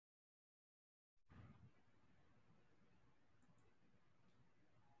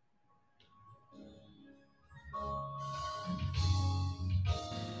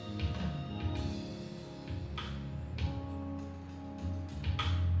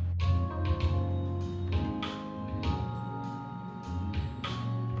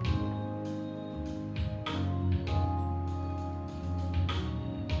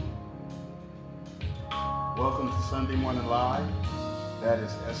Welcome to Sunday Morning Live. That is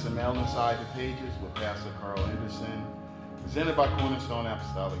SML Inside the Pages with Pastor Carl Anderson, presented by Cornerstone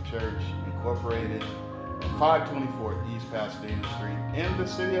Apostolic Church, Incorporated, at 524 East Pasadena Street in the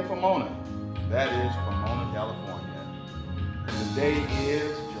city of Pomona. That is Pomona, California. Today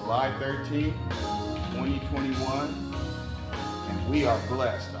is July 13th, 2021, and we are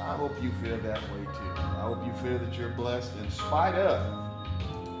blessed. I hope you feel that way too. I hope you feel that you're blessed in spite of.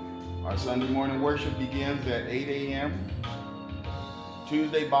 Our Sunday morning worship begins at 8 a.m.,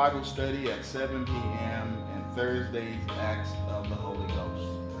 Tuesday Bible study at 7 p.m., and Thursdays Acts of the Holy Ghost.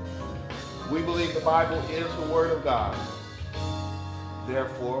 We believe the Bible is the Word of God.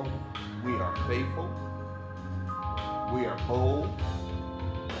 Therefore, we are faithful, we are bold,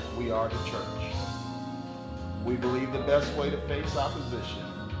 we are the church. We believe the best way to face opposition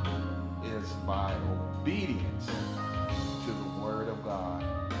is by obedience to the Word of God.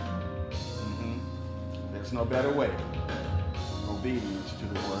 There's no better way. Obedience to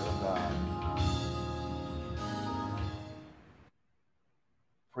the Word of God.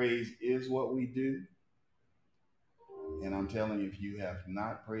 Praise is what we do. And I'm telling you, if you have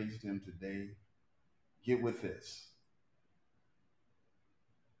not praised Him today, get with this.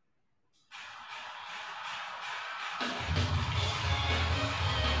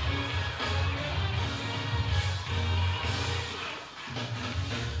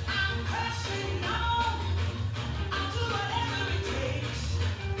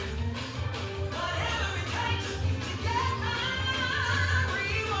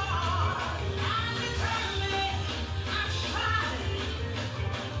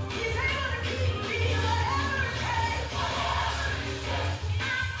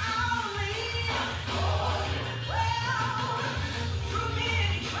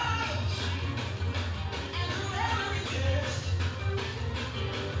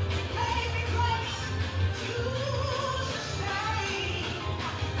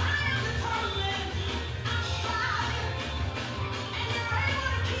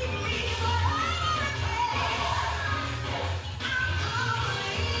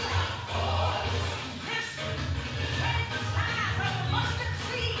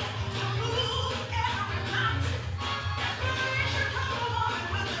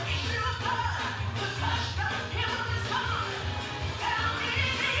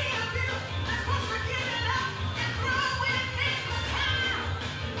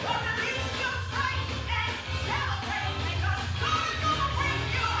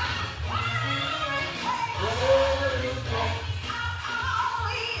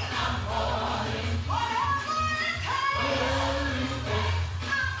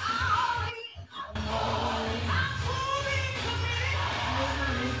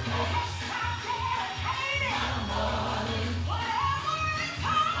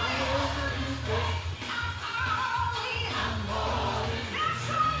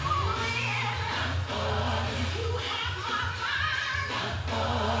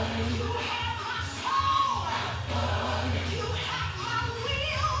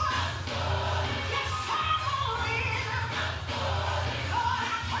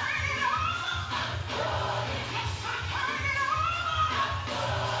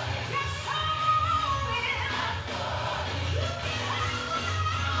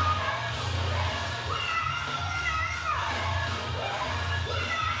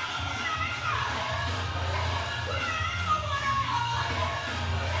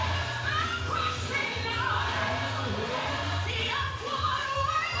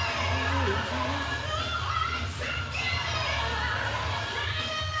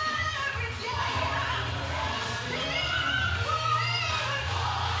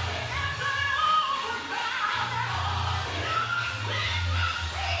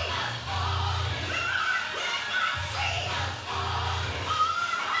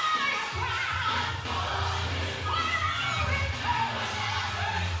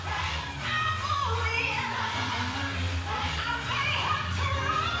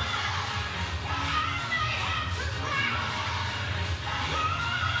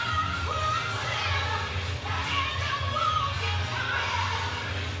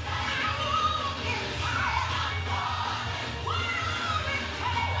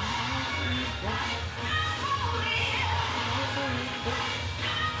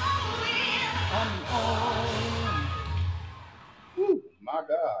 My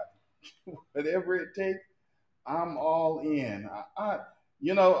God, whatever it takes, I'm all in. I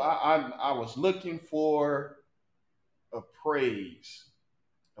was looking for a praise,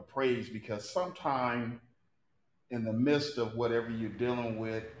 because sometime in the midst of whatever you're dealing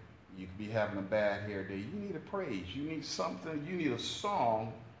with, you could be having a bad hair day. You need a praise. You need something. You need a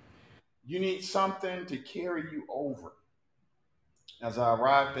song You need something to carry you over. As I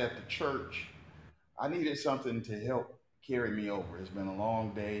arrived at the church, I needed something to help carry me over. It's been a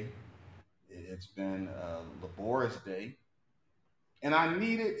long day. It's been a laborious day. And I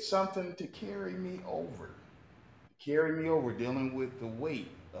needed something to carry me over, dealing with the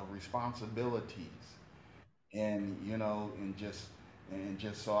weight of responsibilities. And, and just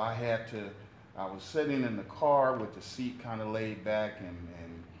so I was sitting in the car with the seat kind of laid back and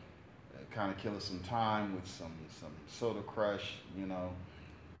kind of killing some time with some soda crush,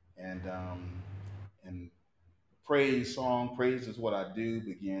 and and praise is what I do,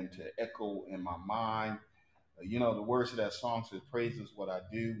 began to echo in my mind. The words of that song says, "Praise is what I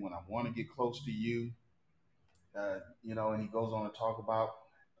do when I want to get close to you." And he goes on to talk about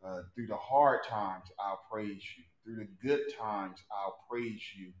through the hard times, I'll praise you. Through the good times, I'll praise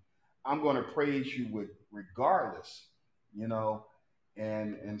you. I'm going to praise you with regardless, you know,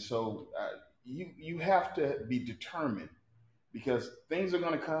 and so you have to be determined because things are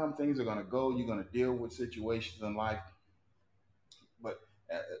going to come, things are going to go. You're going to deal with situations in life, but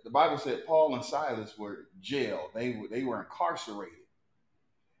the Bible said Paul and Silas were jailed. They were incarcerated,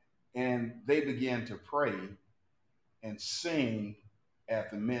 and they began to pray and sing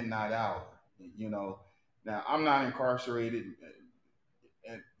at the midnight hour. You know, now I'm not incarcerated,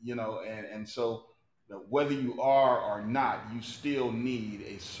 and so whether you are or not, you still need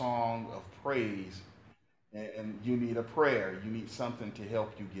a song of praise, and you need a prayer. You need something to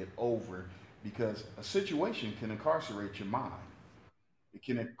help you get over because a situation can incarcerate your mind. It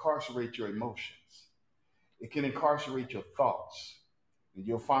can incarcerate your emotions. It can incarcerate your thoughts. And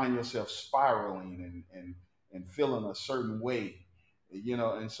you'll find yourself spiraling and feeling a certain way,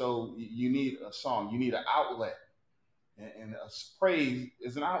 and so you need a song, you need an outlet, and praise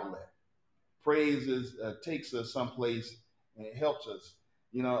is an outlet. Praise takes us someplace and it helps us.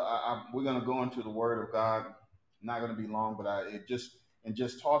 We're going to go into the Word of God. Not going to be long, but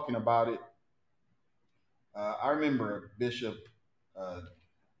just talking about it. I remember a bishop. Uh,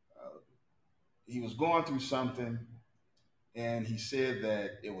 he was going through something, and he said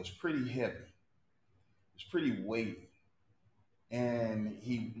that it was pretty heavy. It was pretty weighty, and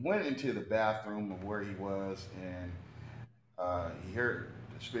he went into the bathroom of where he was, and he heard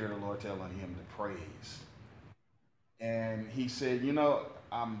the Spirit of the Lord telling him to praise. And he said,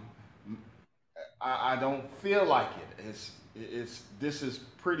 I don't feel like it. This is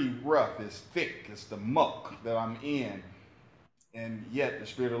pretty rough. It's thick. It's the muck that I'm in. And yet the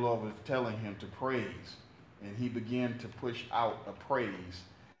Spirit of the Lord was telling him to praise. And he began to push out a praise.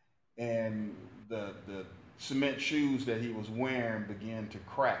 And the cement shoes that he was wearing began to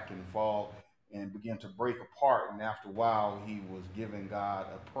crack and fall and began to break apart. And after a while, he was giving God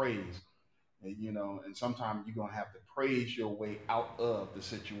a praise. And sometimes you're going to have to praise your way out of the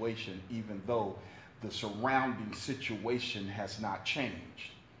situation, even though the surrounding situation has not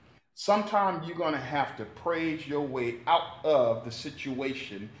changed. Sometimes you're going to have to praise your way out of the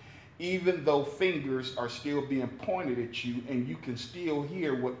situation, even though fingers are still being pointed at you and you can still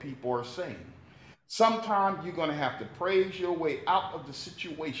hear what people are saying. Sometimes you're going to have to praise your way out of the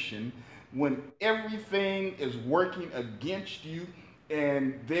situation when everything is working against you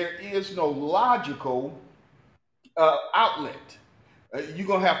and there is no logical outlet. You're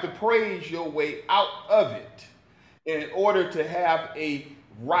going to have to praise your way out of it in order to have a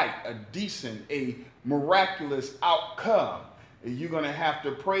right, a decent, a miraculous outcome. You're going to have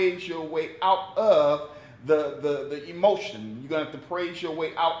to praise your way out of the emotion. You're going to have to praise your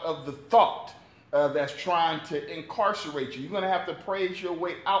way out of the thought that's trying to incarcerate you. You're going to have to praise your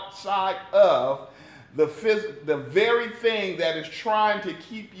way outside of the very thing that is trying to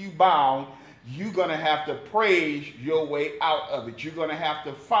keep you bound. You're going to have to praise your way out of it. You're going to have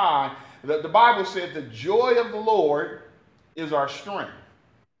to find that the Bible said the joy of the Lord is our strength.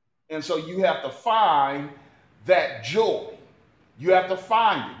 And so you have to find that joy. You have to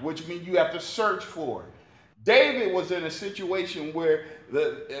find it, which means you have to search for it. David was in a situation where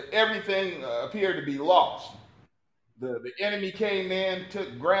everything appeared to be lost. The enemy came in,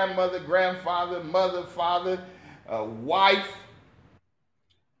 took grandmother, grandfather, mother, father, wife,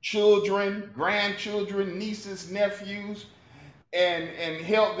 children, grandchildren, nieces, nephews, and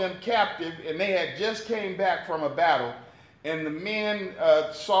held them captive. And they had just came back from a battle. And the men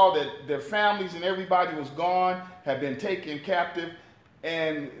saw that their families and everybody was gone, had been taken captive,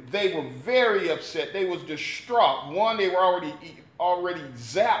 and they were very upset. They was distraught. One, they were already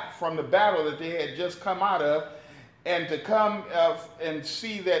zapped from the battle that they had just come out of, and to come and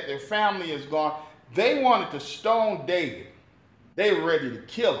see that their family is gone, they wanted to stone David. They were ready to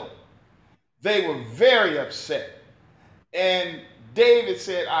kill him. They were very upset. And David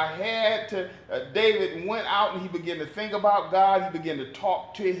said, David went out and he began to think about God. He began to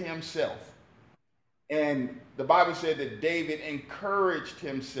talk to himself. And the Bible said that David encouraged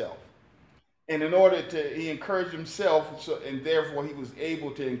himself. And he encouraged himself, and therefore he was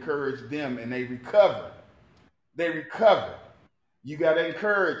able to encourage them, and they recovered. They recovered. You got to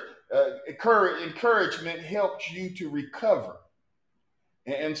encouragement helps you to recover.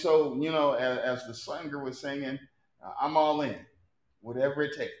 And so, as the singer was singing, I'm all in, whatever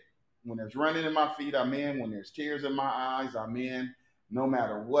it takes. When there's running in my feet, I'm in. When there's tears in my eyes, I'm in. No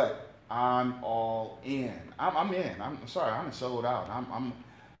matter what, I'm all in. I'm in. I'm sorry, I'm sold out.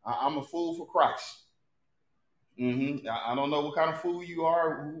 I'm a fool for Christ. I don't know what kind of fool you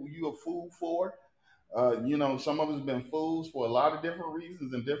are, who you a fool for. Some of us have been fools for a lot of different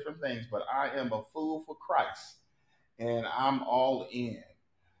reasons and different things, but I am a fool for Christ, and I'm all in.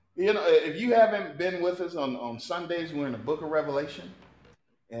 If you haven't been with us on Sundays, we're in the book of Revelation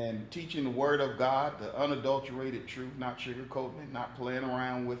and teaching the word of God, the unadulterated truth, not sugarcoating it, not playing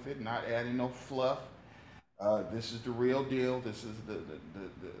around with it, not adding no fluff. This is the real deal. This is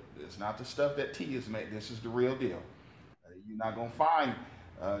it's not the stuff that tea is made. This is the real deal. You're not going to find,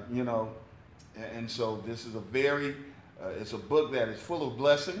 you know, and so this is it's a book that is full of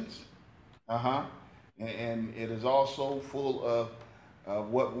blessings. Uh-huh. And it is also full of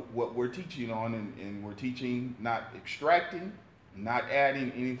what we're teaching on, and we're teaching not extracting, not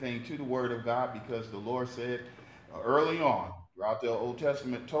adding anything to the Word of God, because the Lord said early on throughout the Old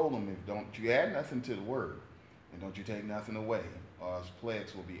Testament, told them, if don't you add nothing to the Word, and don't you take nothing away, or else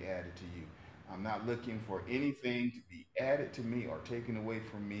plagues will be added to you. I'm not looking for anything to be added to me or taken away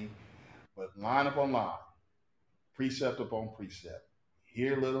from me, but line upon line, precept upon precept,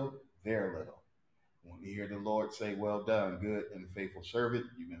 here little, there little. When you hear the Lord say, well done, good and faithful servant,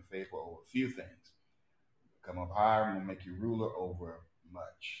 you've been faithful over a few things. Come up higher and we'll make you ruler over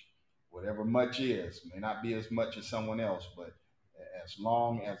much. Whatever much is, may not be as much as someone else, but as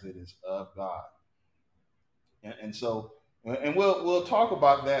long as it is of God. And so, and we'll talk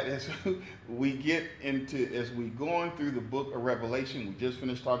about that as as we going through the book of Revelation. We just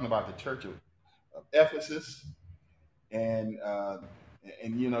finished talking about the church of Ephesus, and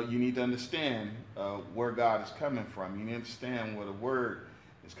you need to understand where God is coming from. You need to understand where the word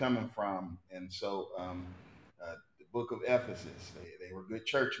is coming from. And so, the book of Ephesus, they were good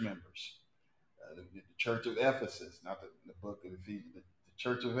church members. The church of Ephesus, not the book of Ephesians, the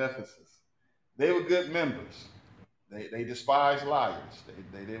church of Ephesus. They were good members. They despised liars.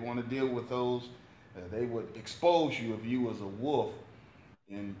 They didn't want to deal with those. They would expose you if you was a wolf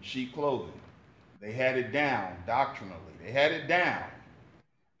in sheep clothing. They had it down doctrinally. They had it down.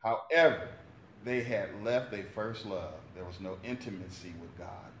 However, they had left their first love. There was no intimacy with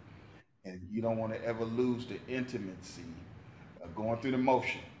God. And you don't want to ever lose the intimacy of going through the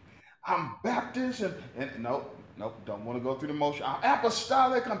motion. I'm Baptist and nope, don't want to go through the motion. I'm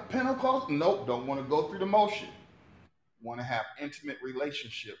apostolic, I'm Pentecostal. Nope, don't want to go through the motion. Want to have intimate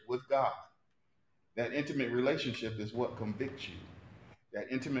relationship with God. That intimate relationship is what convicts you. That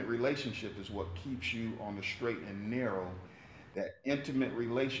intimate relationship is what keeps you on the straight and narrow. That intimate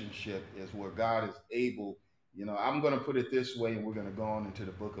relationship is where God is able, I'm going to put it this way, and we're going to go on into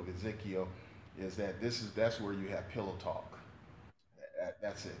the book of Ezekiel, is that that's where you have pillow talk.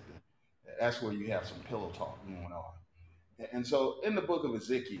 That's it. That's where you have some pillow talk going on. And so in the book of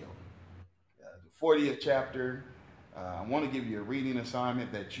Ezekiel, the 40th chapter, I want to give you a reading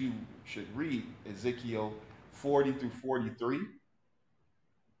assignment that you should read Ezekiel 40 through 43.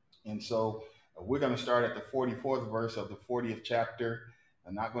 And so we're going to start at the 44th verse of the 40th chapter.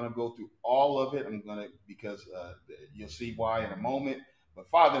 I'm not going to go through all of it. Because you'll see why in a moment. But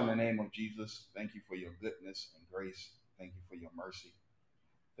Father, in the name of Jesus, thank you for your goodness and grace. Thank you for your mercy.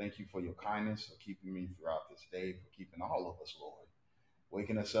 Thank you for your kindness, for keeping me throughout this day, for keeping all of us, Lord.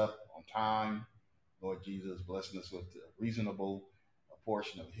 Waking us up on time, Lord Jesus, blessing us with a reasonable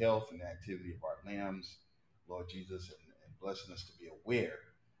portion of health and the activity of our limbs, Lord Jesus, and blessing us to be aware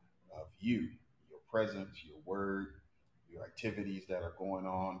of you, your presence, your word, your activities that are going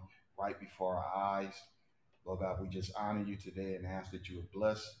on right before our eyes. Lord God, we just honor you today and ask that you would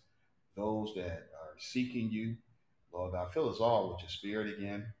bless those that are seeking you. Lord God, fill us all with your spirit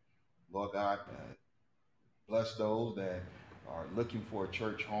again. Lord God, bless those that are looking for a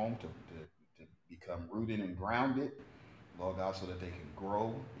church home to become rooted and grounded, Lord God, so that they can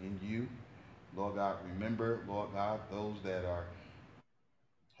grow in you. Lord God, remember, Lord God, those that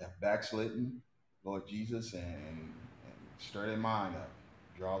have backslidden, Lord Jesus, and stir their mind up.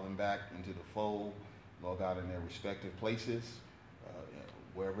 Draw them back into the fold, Lord God, in their respective places,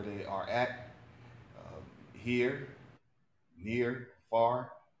 wherever they are at, here, near,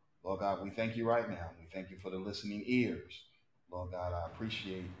 far. Lord God, we thank you right now. We thank you for the listening ears. Lord God, I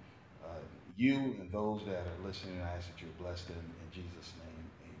appreciate uh, you and those that are listening. I ask that you bless them in Jesus' name.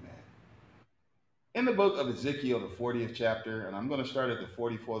 Amen. In the book of Ezekiel, the 40th chapter, and I'm going to start at the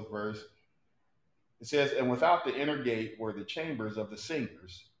 44th verse, it says, "And without the inner gate were the chambers of the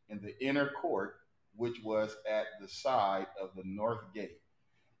singers in the inner court, which was at the side of the north gate.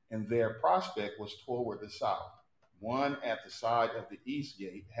 And their prospect was toward the south, one at the side of the east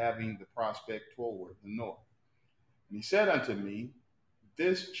gate, having the prospect toward the north. And he said unto me,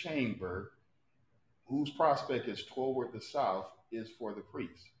 This chamber, whose prospect is toward the south, is for the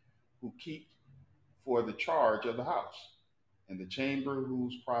priests, who keep for the charge of the house. And the chamber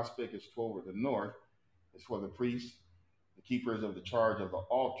whose prospect is toward the north is for the priests, the keepers of the charge of the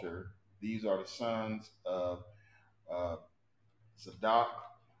altar. These are the sons of uh, Zadok,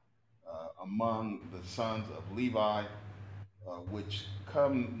 among the sons of Levi, which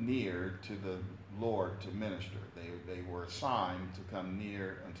come near to the Lord to minister. They were assigned to come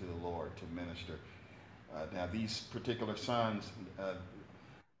near unto the Lord to minister. Now, these particular sons,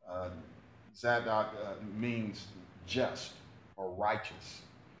 uh, Zadok means just or righteous.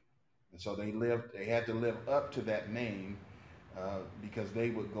 And so they had to live up to that name because they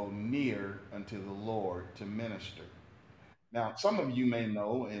would go near unto the Lord to minister. Now, some of you may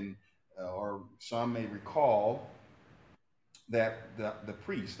know, and or some may recall, that the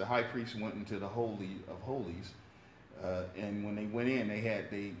priest, the high priest, went into the holy of holies, and when they went in,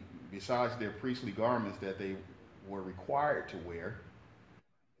 they besides their priestly garments that they were required to wear,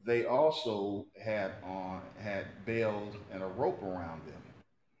 they also had bells and a rope around them.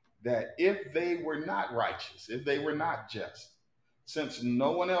 That if they were not righteous, if they were not just, since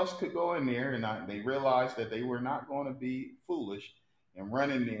no one else could go in there, and they realized that they were not going to be foolish and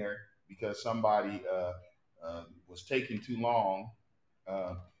run in there because somebody was taking too long.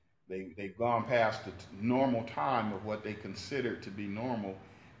 Uh, they've gone past the normal time of what they considered to be normal.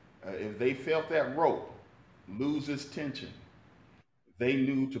 If they felt that rope lose its tension, they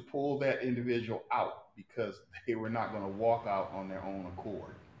knew to pull that individual out because they were not going to walk out on their own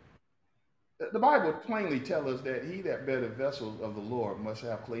accord. The Bible plainly tells us that he that bear the vessels of the Lord must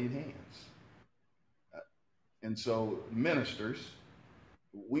have clean hands. And so, ministers,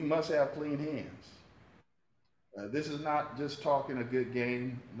 we must have clean hands. This is not just talking a good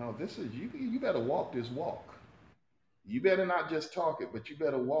game. No, this is you better walk this walk. You better not just talk it, but you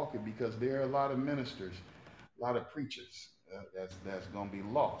better walk it, because there are a lot of ministers, a lot of preachers that's going to be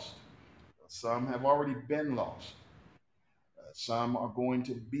lost. Some have already been lost. Some are going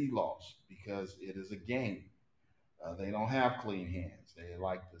to be lost because it is a game. They don't have clean hands. They are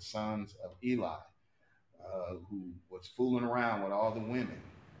like the sons of Eli, who was fooling around with all the women.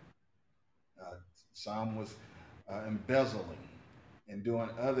 Uh, some was embezzling and doing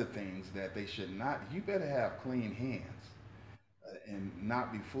other things that they should not. You better have clean hands and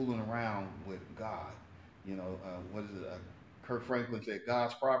not be fooling around with God. What is it? Kirk Franklin said,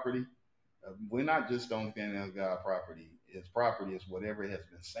 God's property. We're not just on standing as God's property. His property is whatever has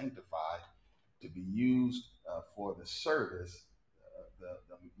been sanctified to be used for the service, the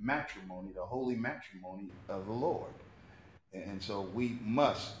matrimony, the holy matrimony of the Lord. And so we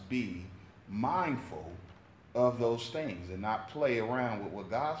must be mindful of those things and not play around with, well,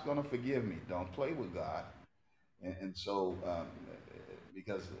 God's going to forgive me. Don't play with God. And so,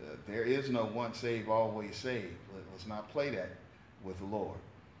 because there is no once saved, always saved. Let's not play that with the Lord.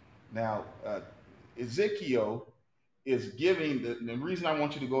 Now, Ezekiel is giving the reason I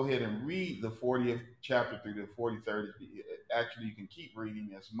want you to go ahead and read the 40th chapter through the 43rd. Actually, you can keep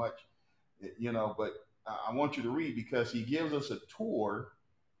reading as much, but I want you to read because he gives us a tour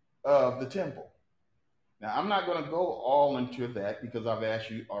of the temple. Now, I'm not going to go all into that because I've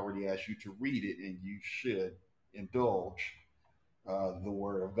already asked you to read it, and you should indulge the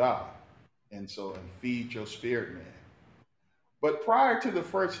Word of God, and feed your spirit man. But prior to the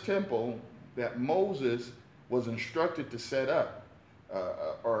first temple that Moses was instructed to set up,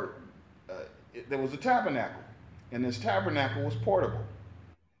 or there was a tabernacle, and this tabernacle was portable.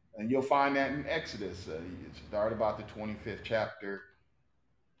 And you'll find that in Exodus. You start about the 25th chapter.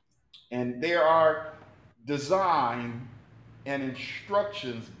 And there are design and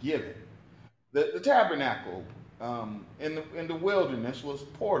instructions given. The tabernacle in the wilderness was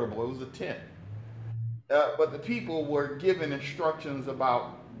portable. It was a tent. But the people were given instructions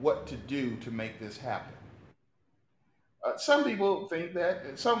about what to do to make this happen. Some people think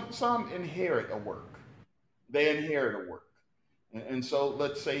that some inherit a work. They inherit a work, and so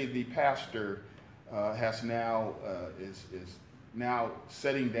let's say the pastor has now is now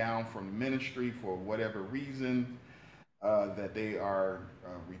setting down from ministry for whatever reason, that they are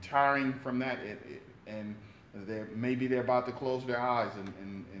retiring from that, and maybe they're about to close their eyes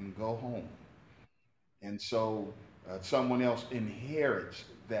and go home. And so someone else inherits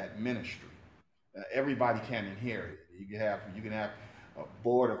that ministry. Everybody can inherit it. You can have a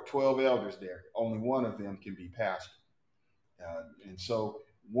board of 12 elders there. Only one of them can be pastor. And so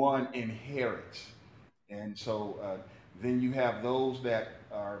one inherits. And so then you have those that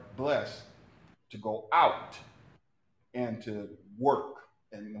are blessed to go out and to work.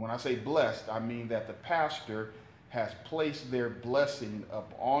 And when I say blessed, I mean that the pastor has placed their blessing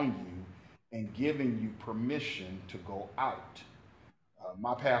upon you and given you permission to go out.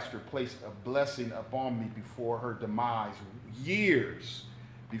 My pastor placed a blessing upon me before her demise, years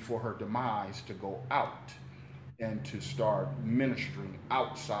before her demise, to go out and to start ministering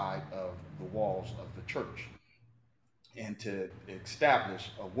outside of the walls of the church and to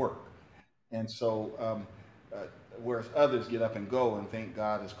establish a work. And so, uh, whereas others get up and go and think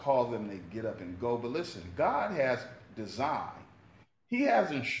God has called them, they get up and go. But listen, God has design, He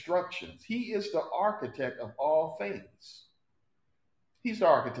has instructions, He is the architect of all things. He's the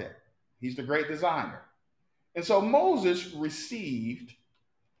architect, He's the great designer. And so Moses received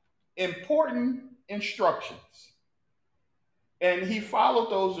important instructions, and he followed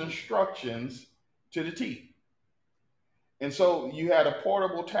those instructions to the T. And so you had a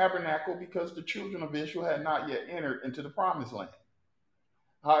portable tabernacle because the children of Israel had not yet entered into the promised land.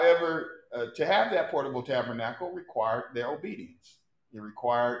 However, to have that portable tabernacle required their obedience. It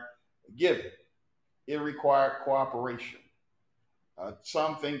required giving. It required cooperation.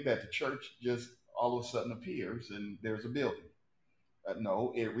 Some think that the church just all of a sudden appears and there's a building.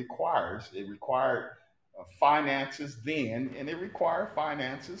 No, it required finances then, and it required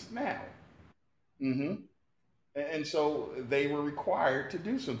finances now. Hmm. And so they were required to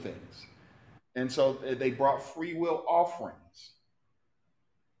do some things. And so they brought free will offerings.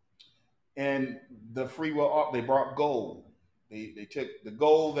 And they brought gold. They took the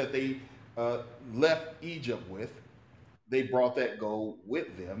gold that they uh, left Egypt with, they brought that gold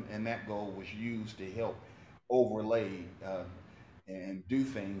with them, and that gold was used to help overlay and do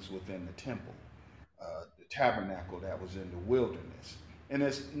things within the temple, the tabernacle that was in the wilderness. And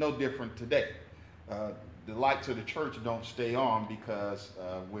it's no different today. The lights of the church don't stay on because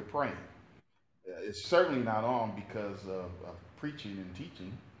we're praying. It's certainly not on because of preaching and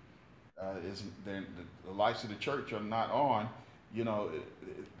teaching. The lights of the church are not on. You know,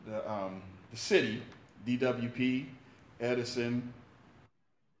 the city, DWP, Edison,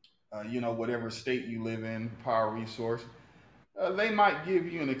 whatever state you live in, Power Resource, they might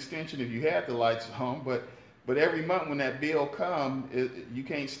give you an extension if you had the lights on, but every month when that bill comes, you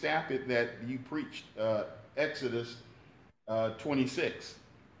can't stamp it that you preached Exodus 26,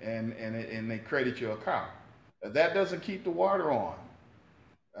 and they credit your account. That doesn't keep the water on.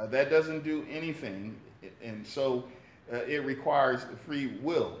 That doesn't do anything, and so it requires free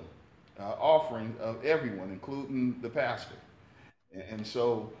will offering of everyone, including the pastor. And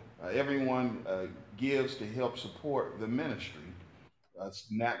so everyone gives to help support the ministry.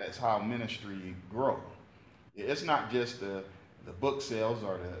 That's how ministry grows. It's not just the book sales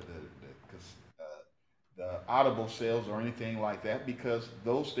or the audible sales or anything like that, because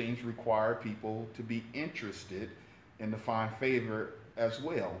those things require people to be interested and to find favor as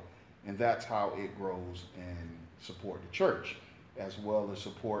well. And that's how it grows and support the church, as well as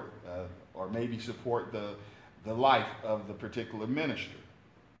support or maybe support the life of the particular ministry.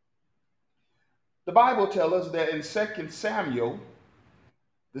 The Bible tells us that in 2 Samuel,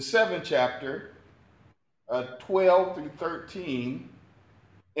 the 7th chapter, 12 through 13,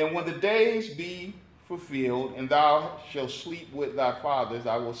 and when the days be fulfilled, and thou shalt sleep with thy fathers,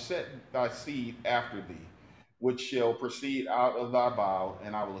 I will set thy seed after thee, which shall proceed out of thy bowels,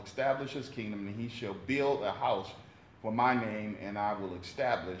 and I will establish his kingdom, and he shall build a house for my name, and I will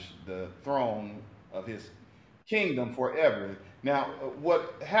establish the throne of his kingdom forever. Now,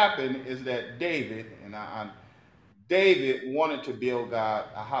 what happened is that David wanted to build God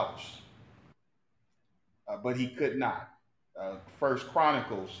a house, but he could not. First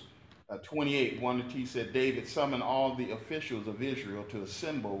Chronicles 28, 1 to 2 said, David summoned all the officials of Israel to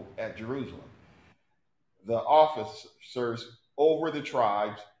assemble at Jerusalem. The officers over the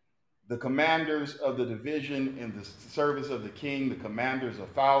tribes, the commanders of the division in the service of the king, the commanders of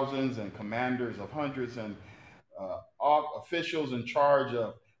thousands and commanders of hundreds, and all officials in charge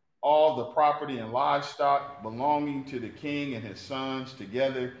of all the property and livestock belonging to the king and his sons,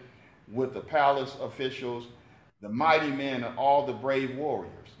 together with the palace officials, the mighty men, and all the brave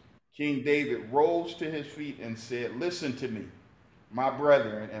warriors. King David rose to his feet and said, Listen to me, my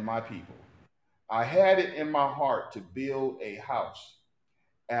brethren and my people. I had it in my heart to build a house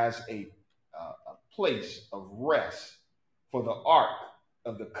as a place of rest for the ark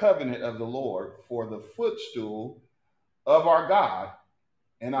of the covenant of the Lord, for the footstool of our God,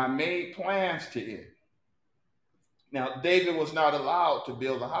 and I made plans to it. Now, David was not allowed to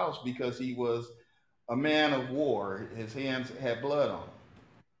build a house because he was a man of war. His hands had blood on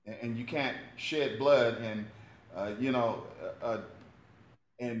them, and you can't shed blood and uh, you know uh, uh,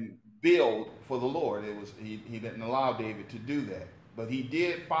 and build for the Lord. He didn't allow David to do that, but he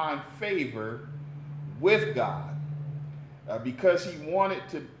did find favor with God because he wanted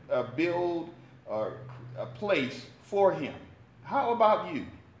to build a place for him. How about you?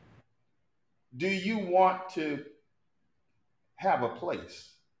 Do you want to have a place,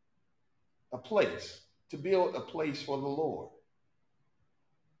 to build a place for the Lord?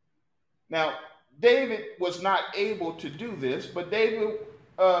 Now, David was not able to do this, but David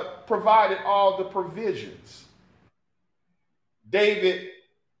provided all the provisions. David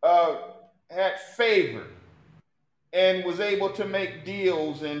uh, had favor and was able to make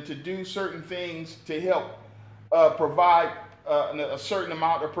deals and to do certain things to help provide a certain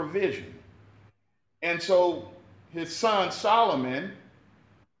amount of provision. And so his son Solomon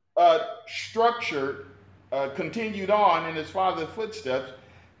structured, continued on in his father's footsteps,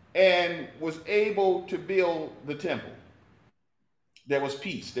 and was able to build the temple. There was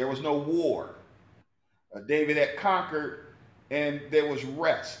peace, there was no war. David had conquered, and there was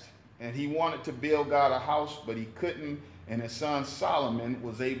rest. And he wanted to build God a house, but he couldn't. And his son Solomon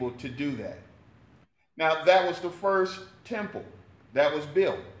was able to do that. Now, that was the first temple that was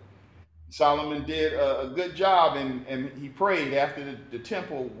built. Solomon did a good job, and he prayed after the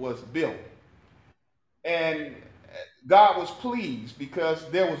temple was built. And God was pleased because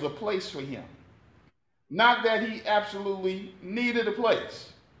there was a place for him. Not that he absolutely needed a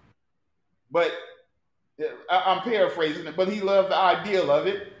place, but I'm paraphrasing it, but he loved the ideal of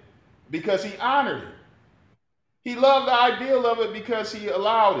it because he honored it. He loved the ideal of it because he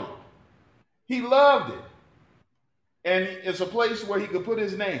allowed it. He loved it. And it's a place where he could put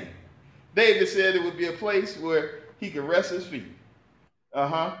his name. David said it would be a place where he could rest his feet.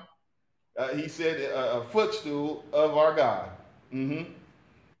 Uh-huh. He said a footstool of our God. Mm-hmm.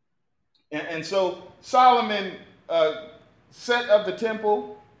 And so Solomon set up the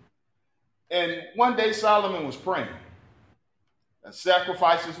temple, and one day Solomon was praying.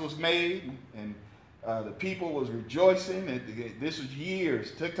 Sacrifices was made, and the people was rejoicing. This was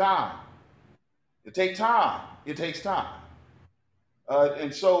years, took time. It takes time. It takes time.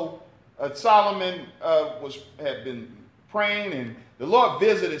 And so Solomon had been praying, and the Lord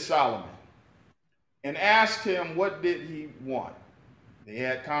visited Solomon and asked him what did he want. They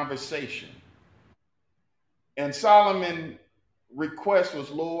had conversation. And Solomon's request was,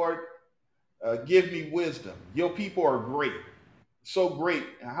 Lord, give me wisdom. Your people are great, so great.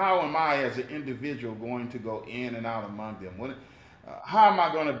 How am I as an individual going to go in and out among them? How am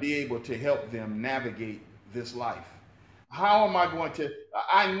I going to be able to help them navigate this life? How am I going to?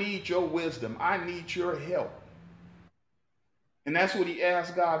 I need your wisdom. I need your help. And that's what he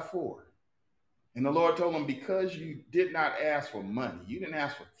asked God for. And the Lord told him, because you did not ask for money, you didn't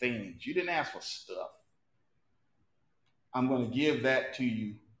ask for things, you didn't ask for stuff, I'm going to give that to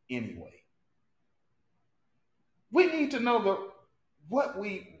you anyway. We need to know what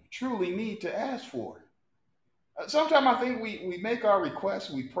we truly need to ask for. Sometimes I think we make our requests,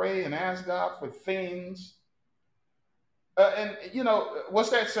 we pray and ask God for things. And you know,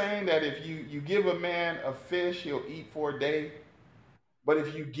 what's that saying that if you give a man a fish, he'll eat for a day? But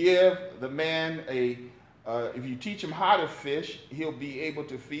if you give the man if you teach him how to fish, he'll be able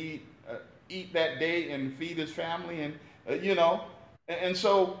to eat that day and feed his family, and and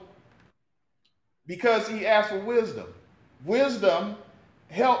so because he asked for wisdom, wisdom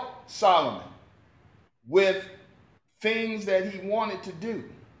helped Solomon with things that he wanted to do.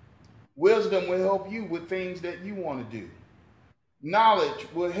 Wisdom will help you with things that you want to do. Knowledge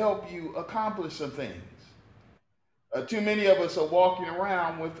will help you accomplish some things. Too many of us are walking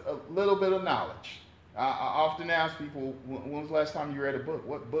around with a little bit of knowledge. I often ask people, when was the last time you read a book?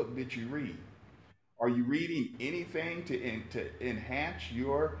 What book did you read? Are you reading anything to enhance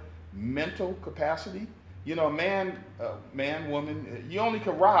your mental capacity? You know, man, woman, you only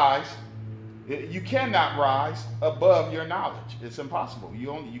can rise. You cannot rise above your knowledge. It's impossible.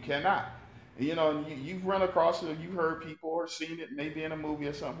 You cannot. You know, you've run across it, you've heard people or seen it maybe in a movie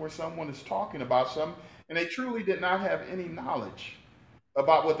or something where someone is talking about something and they truly did not have any knowledge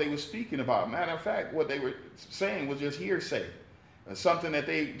about what they were speaking about. Matter of fact, what they were saying was just hearsay. something that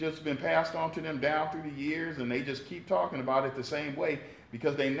they just been passed on to them down through the years, and they just keep talking about it the same way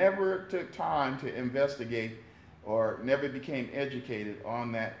because they never took time to investigate or never became educated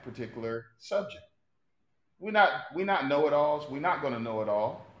on that particular subject. We're not know-it-alls. We're not going to know it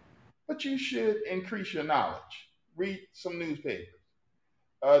all, but you should increase your knowledge. Read some newspapers.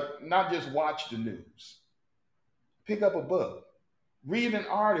 Not just watch the news. Pick up a book. Read an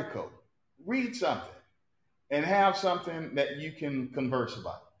article. Read something, and have something that you can converse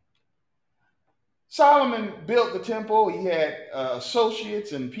about. Solomon built the temple. He had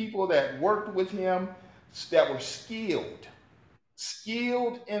associates and people that worked with him that were skilled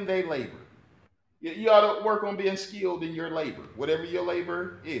in their labor. You ought to work on being skilled in your labor. Whatever your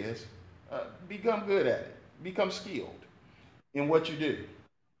labor is, become good at it. Become skilled in what you do.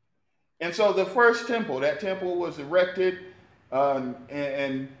 And so the first temple, that temple was erected,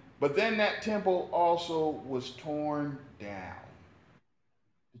 but then that temple also was torn down.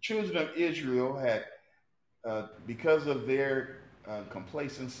 The children of Israel had, because of their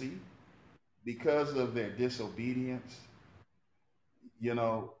complacency, because of their disobedience,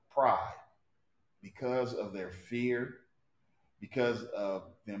 pride, because of their fear, because of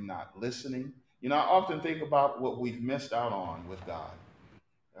them not listening. I often think about what we've missed out on with God.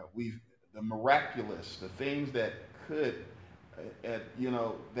 We've the miraculous, the things that could,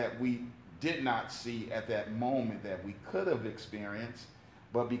 that we did not see at that moment that we could have experienced,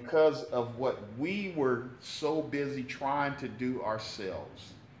 but because of what we were so busy trying to do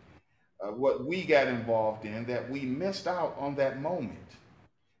ourselves, what we got involved in, that we missed out on that moment.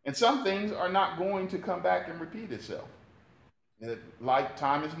 And some things are not going to come back and repeat itself. Like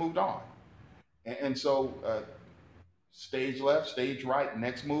time has moved on. And so stage left, stage right,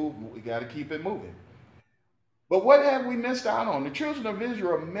 next move, we got to keep it moving. But what have we missed out on? The children of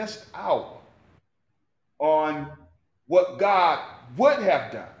Israel missed out on what God would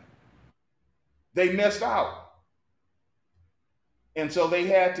have done. They missed out. And so they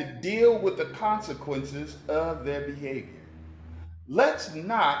had to deal with the consequences of their behavior. Let's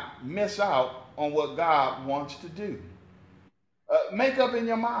not miss out on what God wants to do. Make up in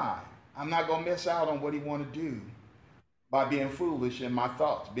your mind, I'm not going to miss out on what he want to do by being foolish in my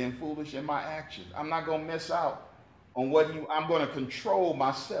thoughts, being foolish in my actions. I'm not going to miss out on I'm going to control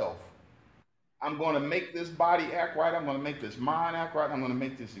myself. I'm going to make this body act right. I'm going to make this mind act right. I'm going to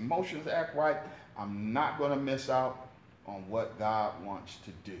make this emotions act right. I'm not going to miss out on what God wants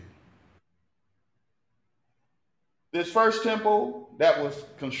to do. This first temple that was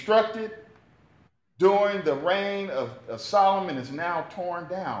constructed during the reign of Solomon is now torn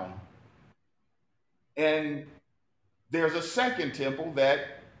down. And there's a second temple that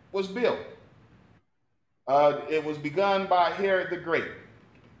was built. It was begun by Herod the Great.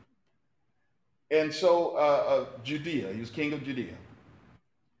 And so Judea, he was king of Judea.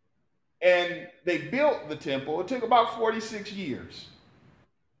 And they built the temple. It took about 46 years.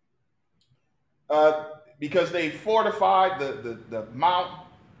 Because they fortified the mount,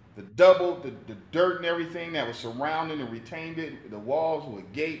 the dirt and everything that was surrounding and retained it, the walls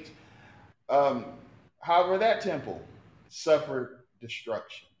with gates. However, that temple suffered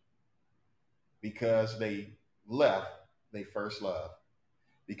destruction because they left their first love,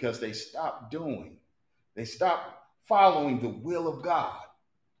 because they stopped following the will of God.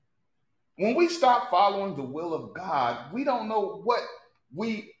 When we stop following the will of God, we don't know what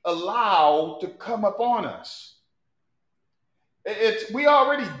we allow to come upon us. We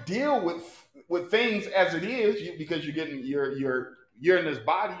already deal with things as it is, because you're in this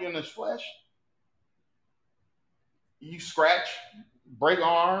body, you're in this flesh. You scratch, break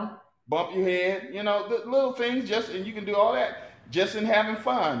arm, bump your head, the little things, and you can do all that just in having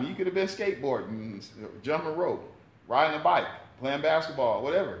fun. You could have been skateboarding, jumping rope, riding a bike, playing basketball,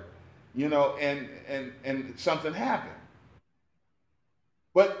 whatever, and something happened.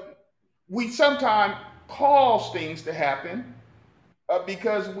 But we sometimes cause things to happen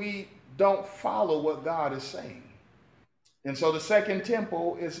because we don't follow what God is saying. And so the second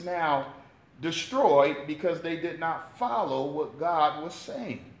temple is now destroyed because they did not follow what God was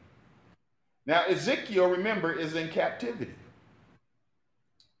saying. Now, Ezekiel, remember, is in captivity.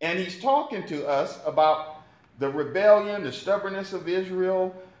 And he's talking to us about the rebellion, the stubbornness of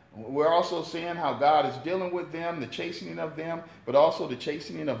Israel. We're also seeing how God is dealing with them, the chastening of them, but also the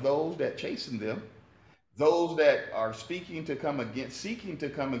chastening of those that chasten them, those that are seeking to come against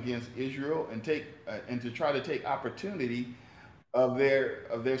Israel and to try to take opportunity of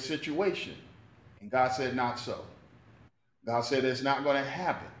their situation. And God said, not so. God said it's not going to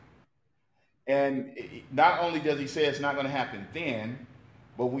happen. And not only does he say it's not going to happen then,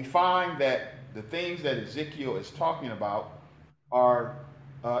 but we find that the things that Ezekiel is talking about are,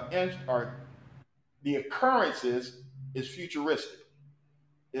 are the occurrences is futuristic.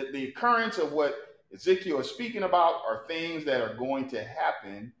 The occurrence of what Ezekiel is speaking about are things that are going to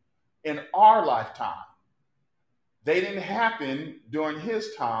happen in our lifetime. They didn't happen during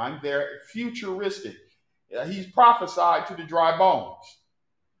his time. They're futuristic. He's prophesied to the dry bones.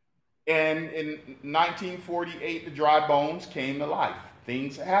 And in 1948, the dry bones came to life.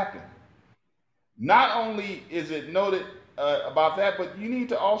 Things happened. Not only is it noted about that, but you need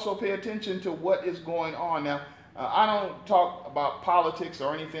to also pay attention to what is going on. Now, I don't talk about politics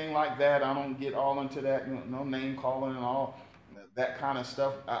or anything like that. I don't get all into that, no name calling and all that kind of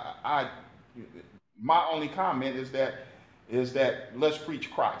stuff. My only comment is that let's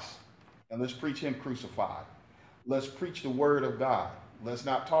preach Christ and let's preach Him crucified. Let's preach the Word of God. Let's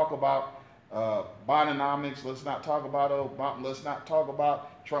not talk about Bidenomics. Let's not talk about Obama. Let's not talk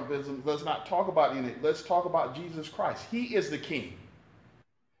about Trumpism. Let's not talk about anything. Let's talk about Jesus Christ. He is the King.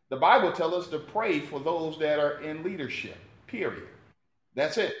 The Bible tells us to pray for those that are in leadership. Period.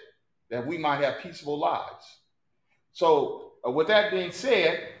 That's it. That we might have peaceful lives. So, with that being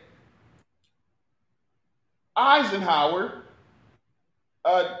said, Eisenhower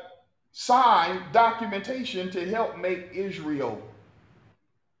signed documentation to help make Israel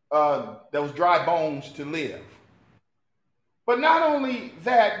those dry bones to live. But not only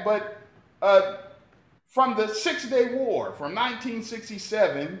that, but from the Six-Day War from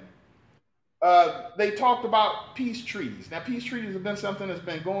 1967, they talked about peace treaties. Now, peace treaties have been something that's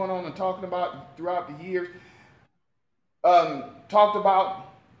been going on and talking about throughout the years. Talked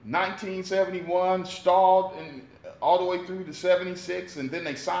about 1971, stalled and all the way through to 76, and then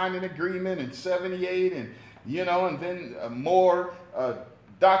they signed an agreement in 78, and and then more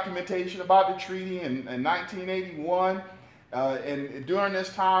documentation about the treaty in 1981. And during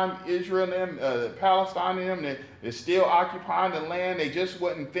this time, Israel and them, Palestine and them, they're still occupying the land.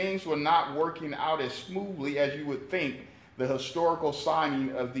 Things were not working out as smoothly as you would think the historical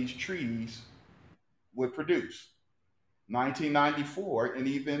signing of these treaties would produce. 1994, and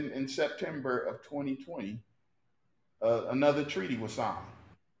even in September of 2020, another treaty was signed.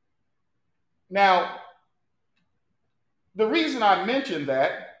 Now, the reason I mention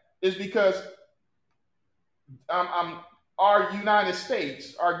that is because our United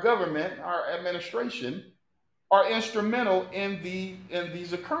States, our government, our administration, are instrumental in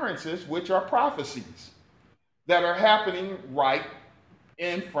these occurrences, which are prophecies that are happening right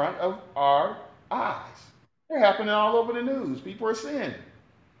in front of our eyes. They're happening all over the news. People are seeing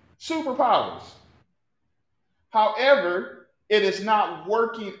superpowers. However, it is not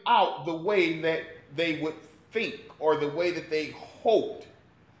working out the way that they would think or the way that they hoped.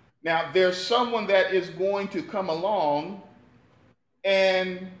 Now, there's someone that is going to come along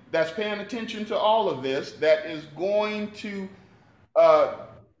and that's paying attention to all of this, that is going to uh,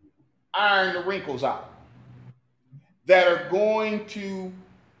 iron the wrinkles out, that are going to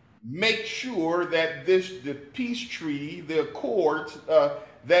make sure that the peace treaty, the accords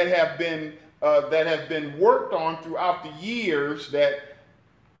that have been worked on throughout the years, that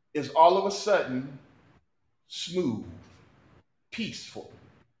is all of a sudden smooth, peaceful.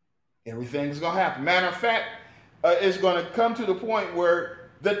 Everything's going to happen. Matter of fact, it's going to come to the point where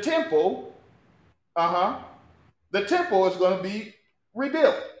the temple is going to be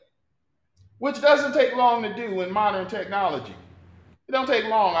rebuilt, which doesn't take long to do in modern technology. It don't take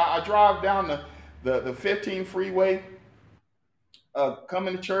long. I drive down the 15 freeway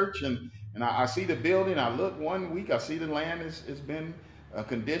coming to church, and I see the building. I look one week, I see the land has been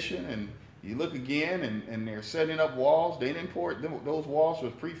conditioned, and you look again, and they're setting up walls. They didn't pour it. Those walls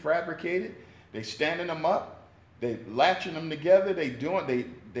was prefabricated. They standing them up. They latching them together.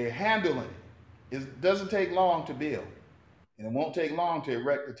 They're handling it. It doesn't take long to build, and it won't take long to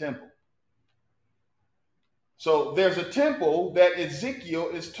erect the temple. So there's a temple that Ezekiel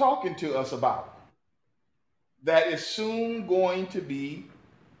is talking to us about that is soon going to be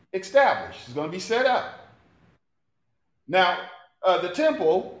established. It's going to be set up. Now, the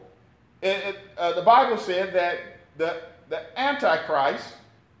temple, the Bible said that the Antichrist,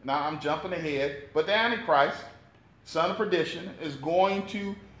 now I'm jumping ahead, but the Antichrist, son of perdition, is going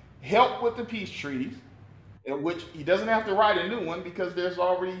to help with the peace treaties, in which he doesn't have to write a new one because there's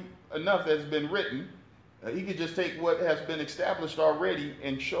already enough that's been written. He could just take what has been established already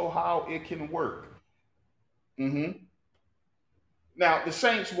and show how it can work. Now, the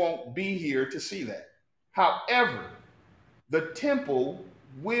saints won't be here to see that. However, the temple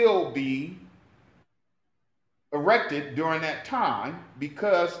will be erected during that time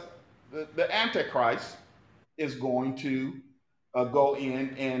because the Antichrist is going to go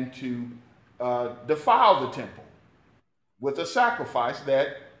in and to defile the temple. with a sacrifice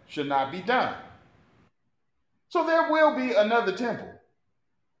that should not be done. So there will be another temple.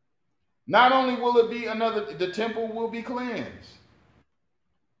 Not only will it be another, the temple will be cleansed.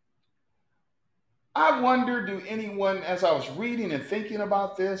 I wonder, do anyone, as I was reading and thinking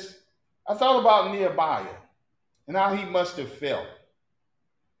about this, I thought about Nehemiah and how he must have felt.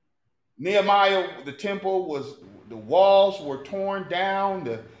 Nehemiah, the temple was, the walls were torn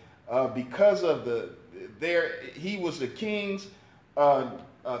down because of he was the king's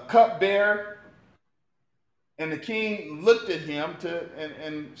cupbearer, and the king looked at him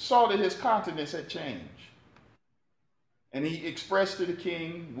and saw that his countenance had changed. And he expressed to the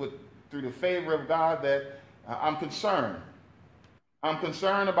king through the favor of God that I'm concerned. I'm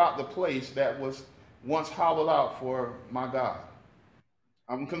concerned about the place that was once hollowed out for my God.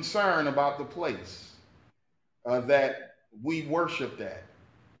 I'm concerned about the place that we worshiped at.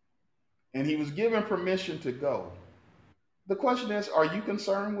 And he was given permission to go. The question is, are you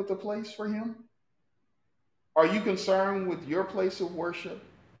concerned with the place for him? Are you concerned with your place of worship?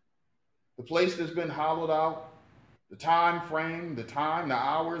 The place that's been hollowed out? The time frame, the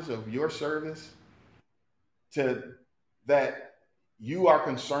hours of your service, that you are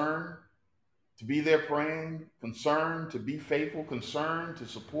concerned to be there praying, concerned to be faithful, concerned to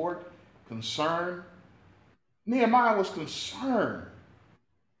support, concerned. Nehemiah was concerned.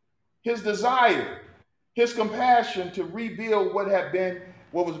 His desire, his compassion to rebuild what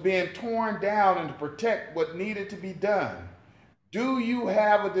was being torn down and to protect what needed to be done. Do you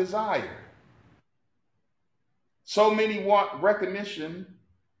have a desire? So many want recognition,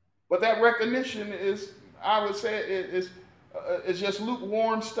 but that recognition is, I would say, is just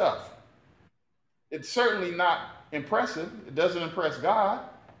lukewarm stuff. It's certainly not impressive. It doesn't impress God.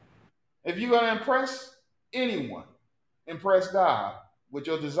 If you're going to impress anyone, impress God with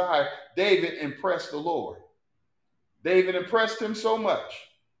your desire. David impressed the Lord. David impressed him so much.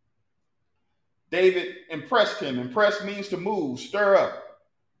 David impressed him. Impress means to move, stir up,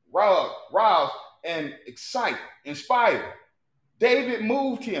 rouse, and excite, inspire. David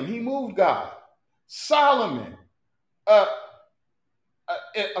moved him. He moved God. Solomon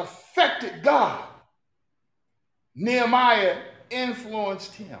it affected God. Nehemiah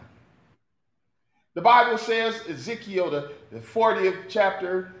influenced him. The Bible says, Ezekiel, the 40th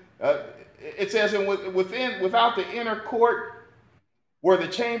chapter, it says, without the inner court were the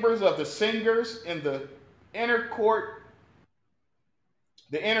chambers of the singers. In the inner court,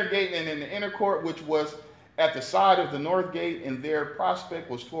 the inner gate, and in the inner court, which was at the side of the north gate, and their prospect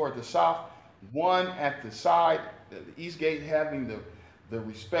was toward the south, one at the side, the east gate having the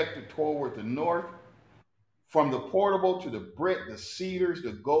respective toward the north. From the portable to the brick, the cedars,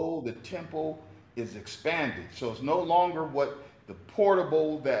 the gold, the temple is expanded. So it's no longer what the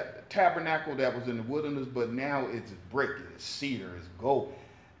portable, that tabernacle that was in the wilderness, but now it's brick, it's cedar, it's gold.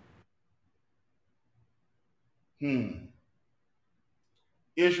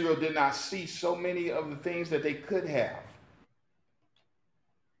 Israel did not see so many of the things that they could have,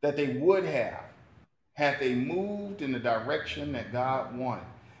 that they would have, had they moved in the direction that God wanted.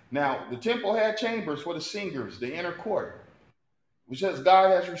 Now, the temple had chambers for the singers, the inner court, which says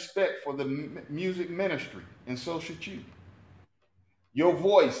God has respect for the music ministry, and so should you. Your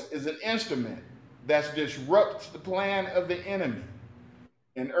voice is an instrument that disrupts the plan of the enemy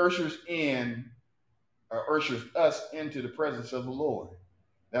and ushers us into the presence of the Lord.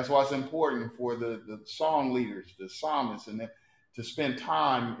 That's why it's important for the song leaders, the psalmists, and to spend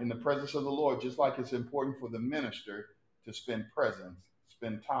time in the presence of the Lord, just like it's important for the minister to spend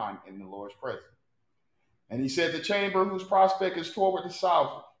time in the Lord's presence. And he said the chamber whose prospect is toward the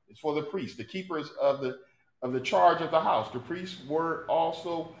south is for the priests, the keepers of the charge of the house. The priests were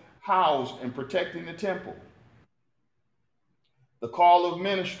also housed in protecting the temple. The call of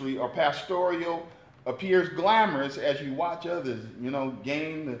ministry or pastoral appears glamorous as you watch others,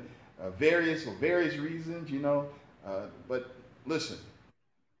 gain various reasons, but listen,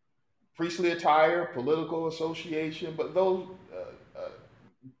 priestly attire, political association, but those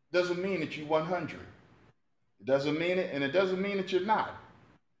doesn't mean that you're 100. It doesn't mean it, and it doesn't mean that you're not.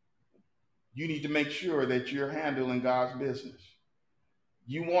 You need to make sure that you're handling God's business.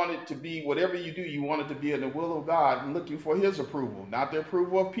 You want it to be, whatever you do, you want it to be in the will of God and looking for his approval, not the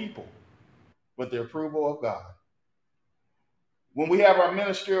approval of people, but the approval of God. When we have our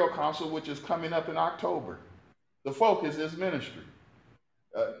ministerial council, which is coming up in October, the focus is ministry.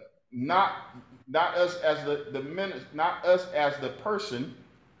 Not us as the person,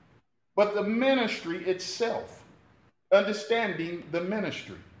 but the ministry itself. Understanding the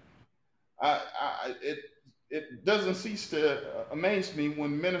ministry. It doesn't cease to amaze me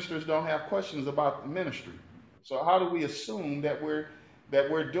when ministers don't have questions about the ministry. So how do we assume that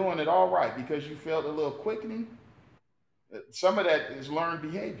we're doing it all right because you felt a little quickening? Some of that is learned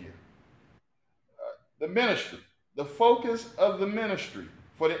behavior. The ministry, the focus of the ministry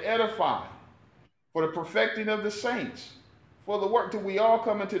for the edifying, for the perfecting of the saints, for the work till we all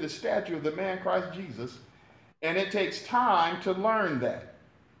come into the stature of the man Christ Jesus. And it takes time to learn that.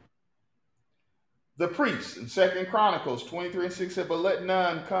 The priests in 2 Chronicles 23:6 said, but let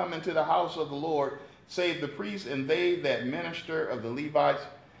none come into the house of the Lord save the priests and they that minister of the Levites.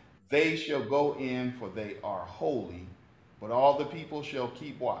 They shall go in, for they are holy, but all the people shall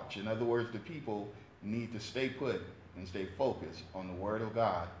keep watch. In other words, the people need to stay put and stay focused on the word of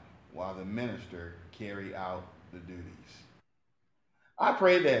God while the minister carry out the duties. I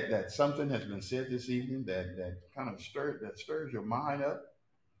pray that something has been said this evening that kind of stirs your mind up,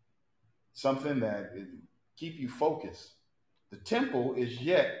 something that keep you focused. The temple is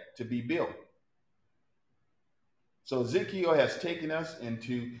yet to be built. So Ezekiel has taken us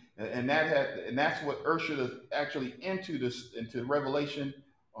into, and that's what ushered us actually into Revelation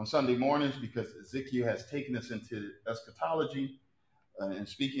on Sunday mornings, because Ezekiel has taken us into eschatology and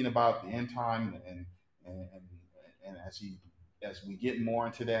speaking about the end time, and, and as we get more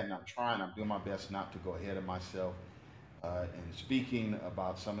into that, and I'm doing my best not to go ahead of myself, and speaking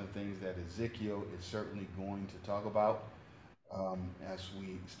about some of the things that Ezekiel is certainly going to talk about as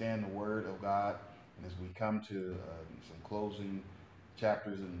we stand the Word of God, and as we come to some closing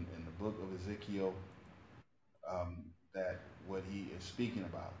chapters in the book of Ezekiel, that what he is speaking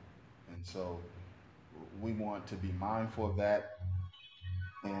about. And so we want to be mindful of that.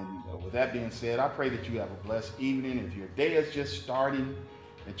 And with that being said, I pray that you have a blessed evening. If your day is just starting,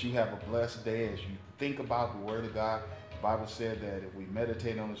 that you have a blessed day as you think about the Word of God. The Bible said that if we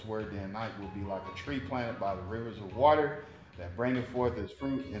meditate on this Word day and night, we'll be like a tree planted by the rivers of water that bringeth forth its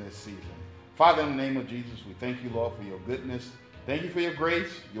fruit in its season. Father, in the name of Jesus, we thank you, Lord, for your goodness. Thank you for your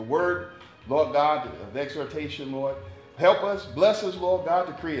grace, your word, Lord God, of exhortation, Lord. Help us, bless us, Lord God,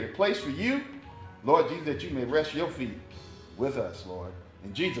 to create a place for you, Lord Jesus, that you may rest your feet with us, Lord.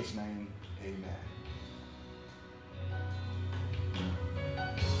 In Jesus' name, amen.